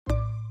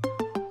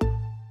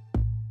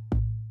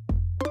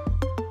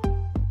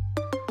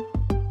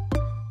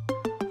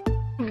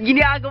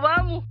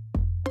ginagawa mo?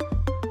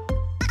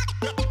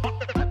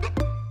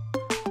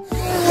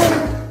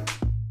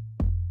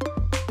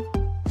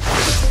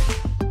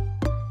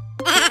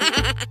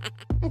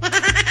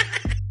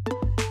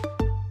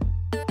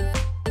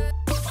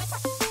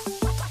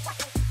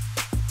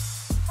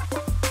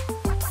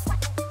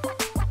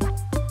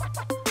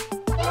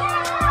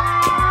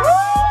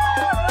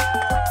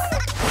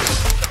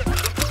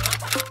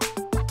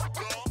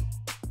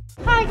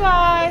 Hi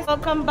guys!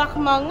 Welcome back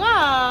mga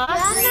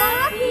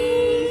Jannavlogs!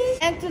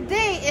 And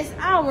today is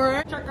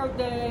our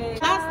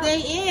last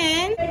day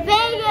in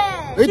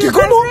Vegas!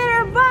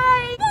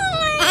 Bye!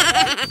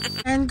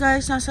 And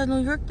guys, nasa New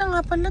York na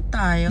nga pala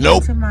tayo.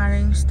 Nope. Sa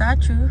Maring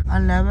statue.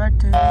 I'll never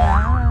do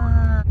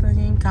that. Ito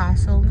yung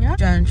castle niya.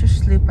 Diyan siya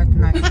sleep at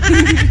night.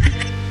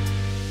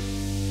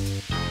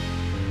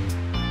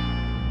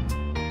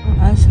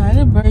 I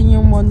celebrate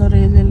yung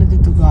monorail nila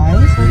dito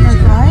guys. So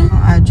guys,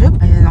 ang ajab.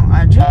 Ayan ang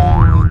ajab.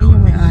 Ayan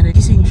yung may-ari.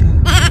 Gising siya.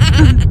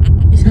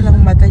 Isa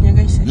lang mata niya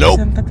guys.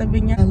 Nope. Isang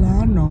katabi niya.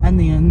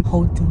 Ano yun?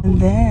 Hotel. And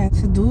then,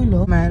 sa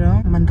dulo,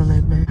 mayroong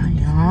Mandalay Bay.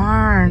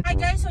 Ayan. Hi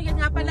guys, so yan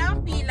nga pala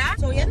ang pila.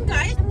 So yan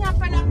guys, yan nga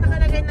pala ang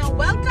nakalagay na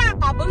welcome,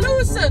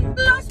 Pabalusan,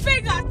 Las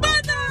Vegas,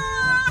 Bada!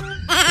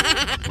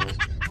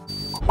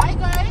 Hi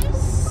guys!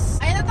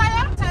 Ayan na tayo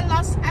sa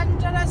Los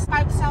Angeles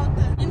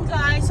 5,000. And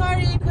guys,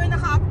 sorry kung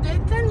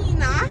naka-update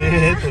kanina.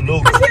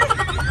 Tulog.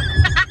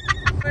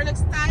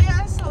 Relax tayo.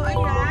 So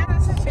ayan,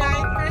 nasa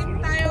flight pa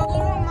rin tayo.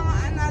 Siguro mga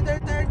another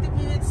 30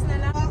 minutes na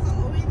lang.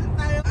 Makaka-uwi na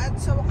tayo. At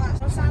sa wakas,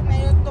 so sana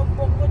yung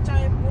tumpong ko tsaka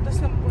yung butas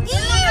ng buhay.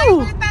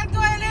 Pagkalitan ko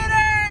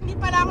later! Hindi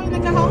pala ako yung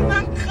nagkahawak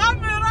ng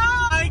camera!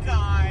 Hi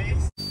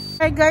guys!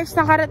 Hi guys,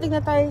 nakarating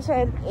na tayo sa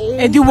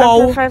LA.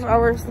 After 5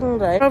 hours ng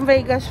drive. From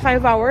Vegas,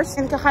 5 hours.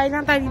 And kakain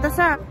lang tayo dito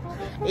sa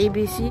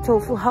ABC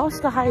Tofu House.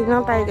 Kakain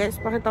lang tayo guys.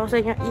 Pakita ko sa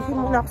inyo. Ihin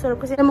muna ako sa loob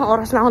kasi mga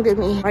oras na akong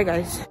din. Hi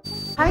guys.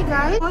 Hi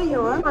guys. So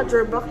yun.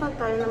 Majorback na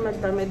tayo na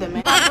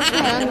magdami-dami. Tapos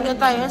ngayon, dito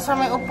tayo sa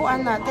may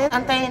upuan natin.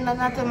 Antayin na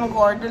natin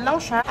mag-order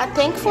lang siya. At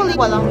thankfully,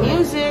 walang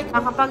music.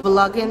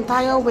 Nakapag-vlogin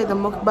tayo with the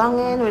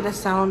mukbangin, with the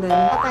sound.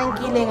 At tayong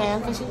kili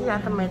ngayon kasi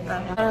tinatamay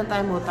tayo. Meron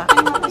tayo muta.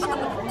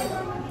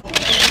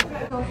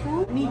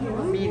 Tofu,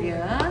 medium,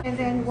 and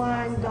then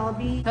one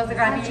Dolby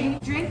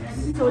drink,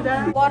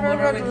 soda, water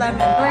with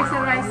lemon.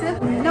 Rice?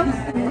 Nope.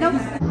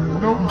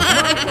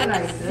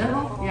 Rice.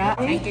 Yeah,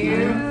 thank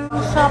you.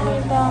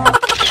 Shopping down.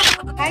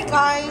 Hi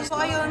guys!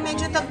 So ayun,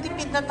 medyo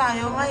tagtipid na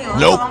tayo ngayon.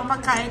 Nope. So ang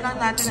pagkain lang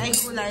natin ay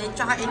gulay,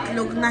 tsaka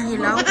itlog na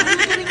hilaw.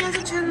 Ito rin yan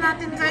sa channel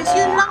natin guys.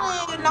 Yun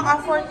lang Yun lang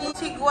afford ni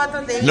Sigwa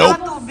today. Nope.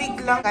 Tsaka tubig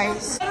lang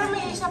guys. Pero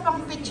may isa pang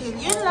pitchin.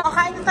 Yun lang.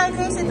 Kakain na tayo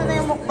guys. Ito na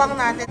yung mukbang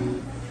natin.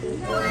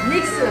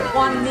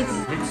 One mix.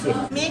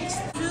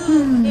 Mix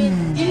two.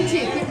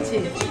 Kimchi.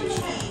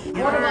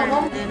 What about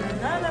one? And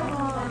another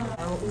one.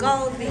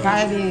 Galbi.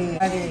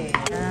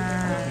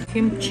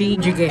 Kimchi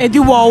jjigae. Eh di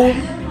wow.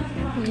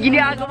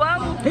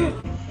 Ginagawa mo?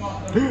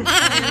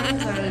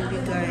 Galbi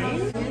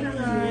guys.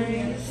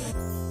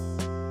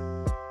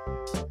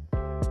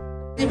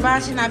 Diba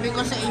sinabi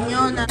ko sa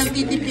inyo na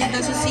nagtitipid na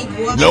si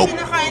Sigwa. Nope. Kasi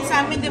nakain sa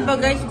amin diba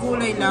guys,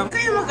 gulay lang.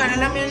 Kaya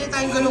mag-alala, meron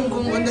tayong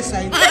galunggong on the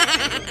side.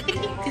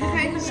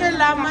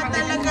 Salamat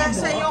talaga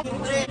sa iyo.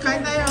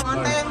 Kain tayo.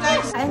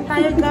 Guys. Kain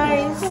tayo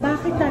guys.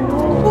 Bakit ano?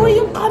 Oh,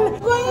 yung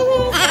camera.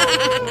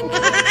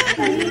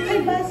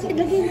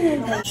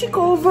 She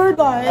covered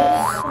guys.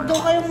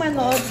 Doon kayong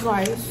manood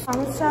guys.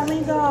 Ang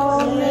sami daw.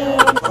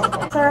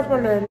 Sarap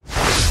ulit.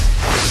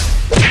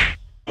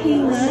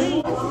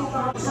 Ingay.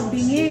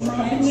 Makabingi.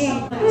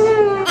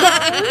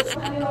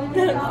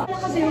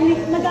 Kasi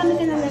madami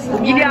ka na nasa.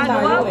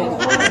 Ginagawa mo.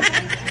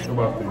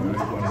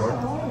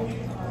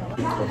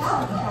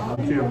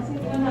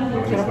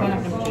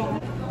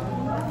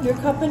 Your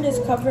cupping is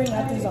covering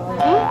at the zone.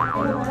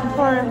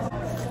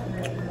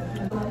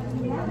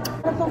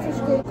 Ano pang fish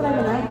cake? Try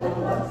mo na.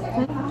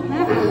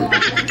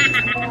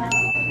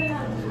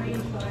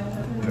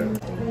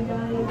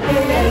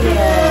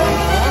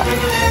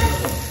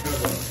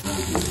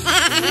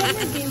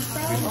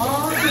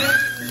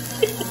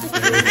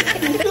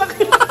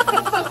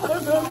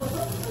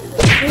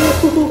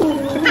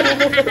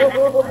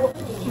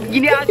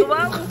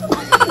 Ginagawa mo?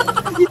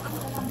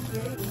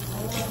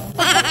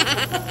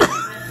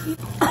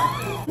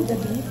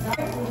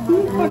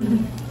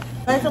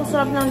 Guys, ang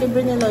sarap ng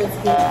libre ni Lloyd's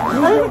Cake.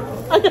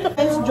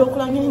 Guys, joke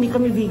lang yun. Hindi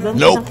kami vegan.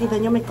 Nope. Nakita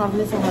nyo may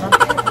carne sa harap.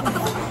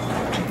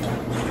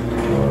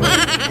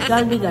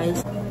 Galbi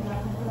guys.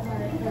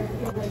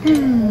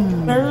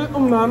 Very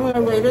umami. I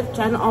rated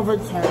 10 over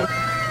 10.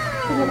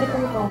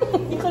 Sinabitan ko.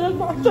 Hindi ka lang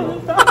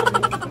makasalita.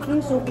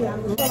 Yung soup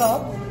yan.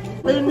 Sarap.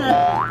 Ayun na.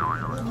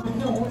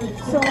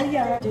 So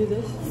yeah. Do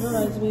this.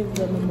 Reminds me of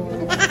the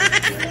memorial.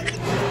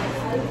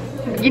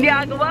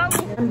 Ginagawa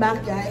mo? I'm back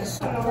guys.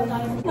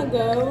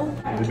 Go.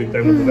 Big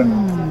time na sila.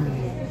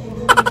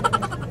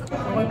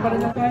 Okay pa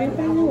rin tayo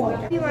pa yung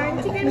water.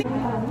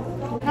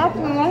 Hap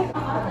mo?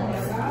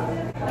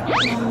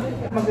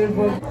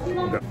 Mag-evolve.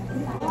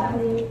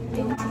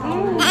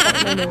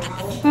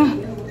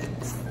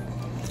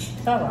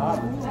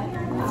 Sarap.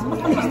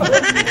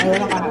 Ayaw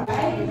na ka.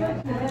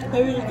 I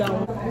really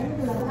don't.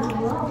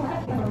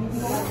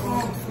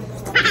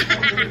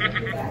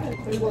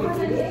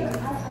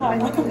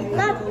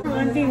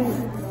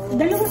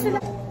 Dalawa sila.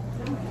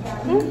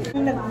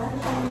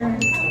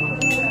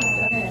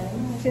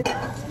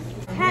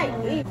 Hi.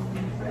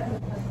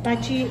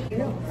 Pachi.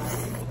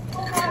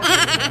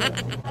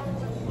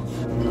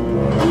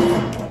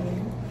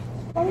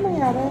 Ano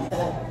nangyari?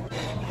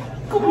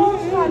 Kumuha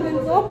sa kanin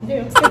ko?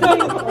 Hindi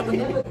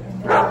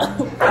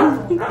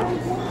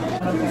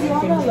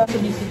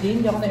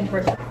ako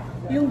na-impress.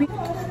 Yung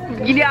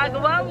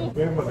Ginagawa mo.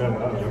 May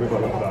maganda. Sabi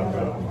ko lang saan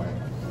ka.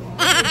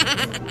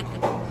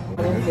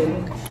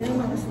 Ay,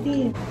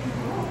 makastin.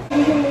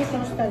 Hindi yung may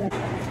sauce talaga.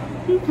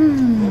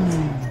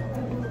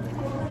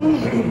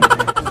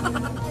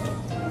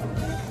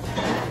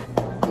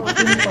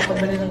 Hindi pa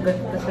pabali ng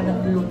ganito kasi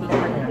nagluluto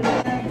pa niya.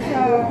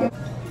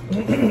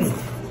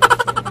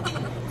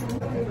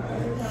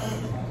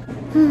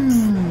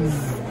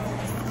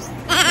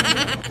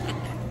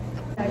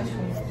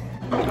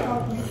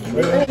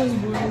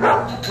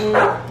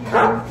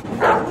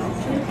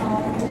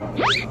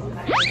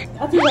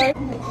 Ate Ray,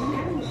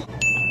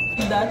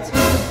 that's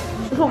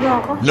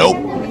sobra ako.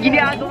 Nope.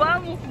 Ginagawa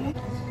mo.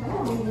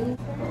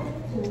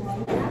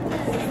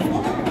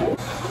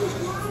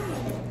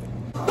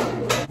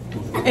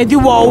 Eh di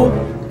wow!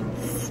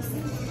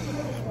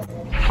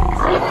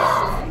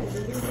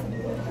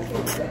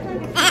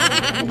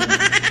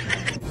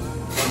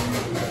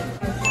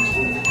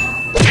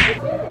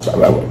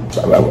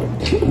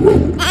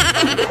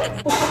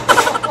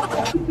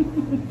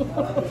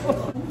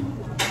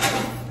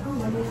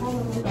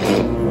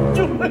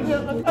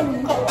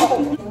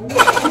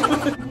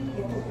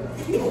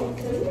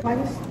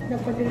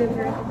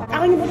 Nagpa-deliver ako.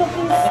 Ako niyo po ito,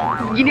 please.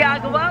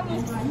 Ginagawa mo.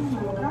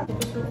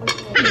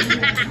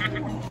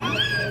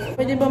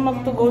 Pwede ba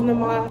magtugo ng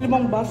mga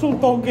 5 basong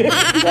toge?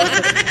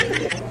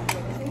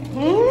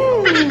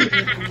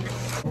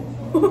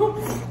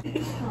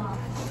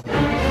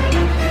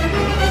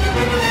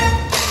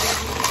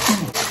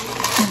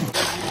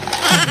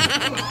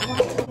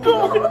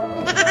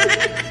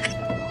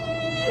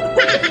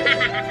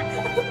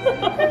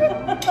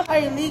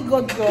 I really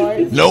good,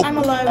 guys. Nope.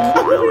 I'm alive.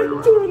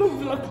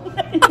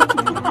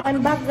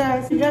 I'm back,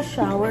 guys. Just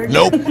showered.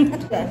 Nope.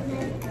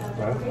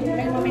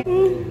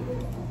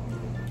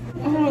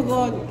 Oh my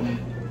god.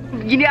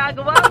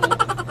 Ginagawa mo.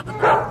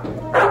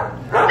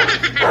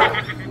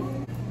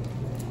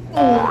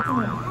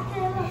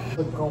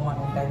 Good ko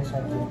makuntay sa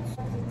dito.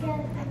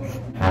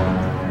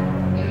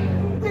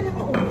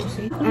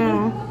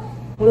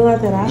 Wala nga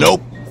tira?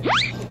 Nope.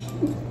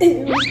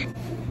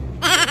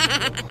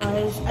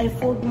 Guys, I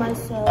fooled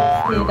myself.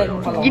 Hinintay mo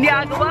pala.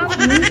 Ginagawa mo.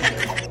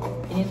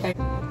 Hinintay.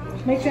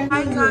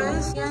 Hi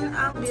guys, yan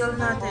ang bill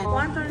natin.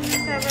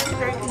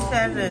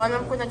 137.37.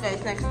 Alam ko na guys,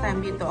 next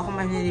time dito ako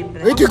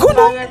manilibre. Eh, di ko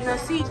na. Bayad na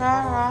si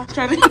Sarah.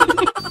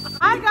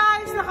 Hi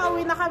guys,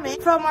 nakauwi na kami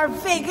from our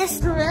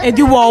Vegas trip. Eh, di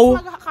wow.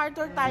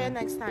 Mag-car-tour tayo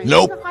next time.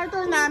 Nope.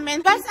 Sa-car-tour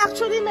namin. Guys,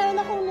 actually, meron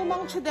akong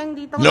 5 chudeng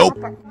dito. Nope.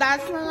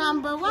 That's my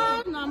number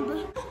 1,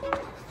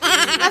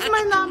 That's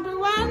my number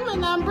 1, my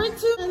number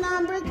 2, my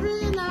number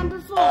 3, number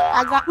 4.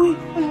 Uy,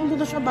 ano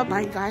dito siya?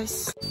 Bye-bye,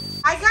 guys.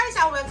 Hi guys,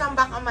 welcome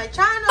back on my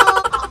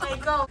channel. Okay,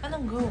 go.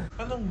 Anong go?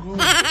 Anong go?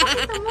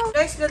 Pakita mo.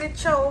 Guys, galit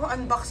siya, oh.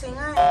 Unboxing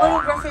nga.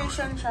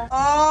 Holographication siya.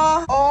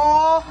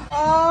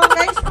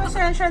 Guys,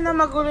 pasensya na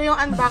magulo yung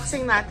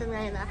unboxing natin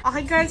ngayon, ah.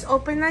 Okay, guys,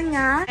 open na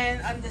niya. And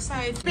on the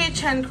side,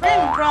 peach and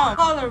cream from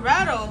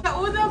Colorado. Sa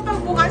unang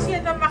pagbukas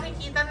niya na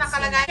makikita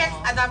nakalagay, check,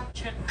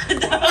 adaption.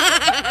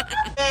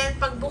 And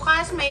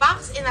pagbukas, may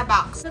box in a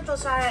box. Ito,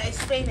 Sarah,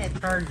 explain it.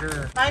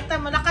 Charger. Pakita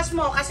mo, lakas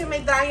mo, kasi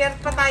may dryer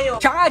pa tayo.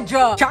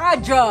 Charger!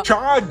 Charger!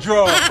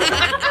 Charger!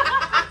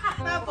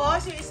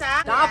 Tapos, yung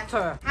isa.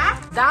 Adapter. Ha?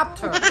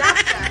 Adapter.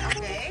 Adapter,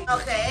 okay.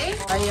 Okay.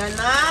 Ayan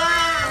na.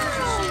 Ang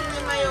susunod ni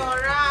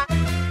Mayora.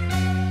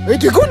 Eh,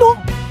 di ko no.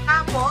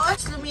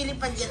 Tapos,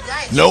 lumilipad yan,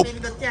 guys. Nope.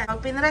 Pindot yan.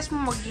 Pag pinrest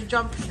mo,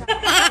 mag-jump siya.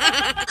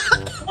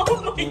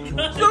 Oh my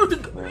God.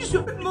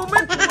 Short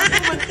moment.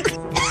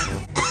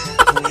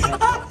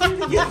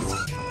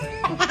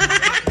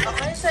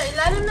 Okay, sa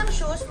ilalim ng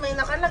shoes, may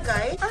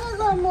nakalagay. Ano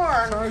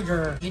more?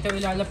 Charger. Dito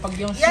ilalapag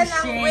yung Yan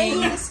ang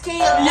weighing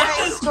scale,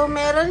 guys. So,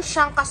 meron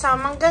siyang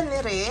kasamang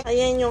ganire.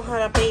 Ayan yung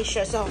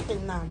harapation sa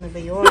akin na. Ano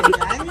ba yun?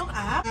 Yan yung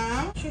app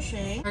ng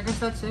Shushay. I guess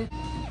that's it.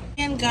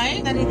 Yan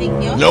guys, narinig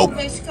nyo? Nope. So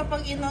guys,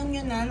 kapag in-on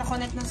nyo na,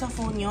 nakonect na sa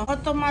phone nyo,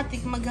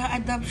 automatic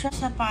mag-a-adapt siya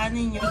sa paa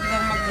ninyo.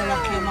 Biglang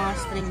mag-lock yung mga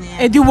string na yan.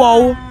 Eh di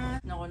wow!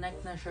 Nakonect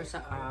na siya sa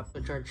app.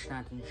 To charge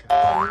natin siya.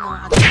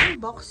 At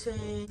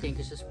unboxing.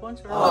 Thank you sa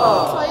sponsor.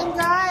 So yun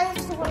guys,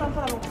 gusto ko lang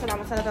pala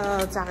salamat sa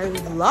nanonood sa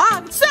aking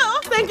vlog. So,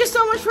 thank you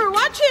so much for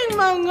watching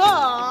mga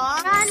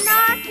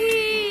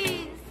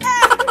Nanakis!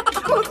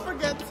 Don't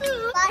forget to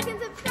like and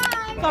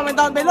subscribe. Comment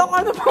down below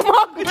kung ano pa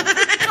mga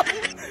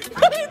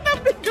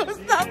videos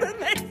natin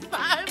next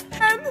time.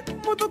 And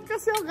mutot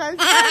kasi ako guys.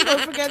 And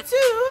don't forget to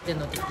The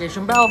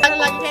notification bell. para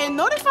lagi kayo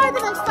notified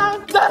the next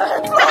time that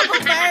I upload a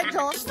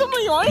video. Gusto mo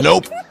yun?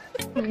 Nope.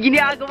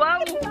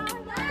 Ginagawa mo.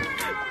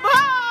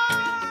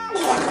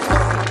 Ah!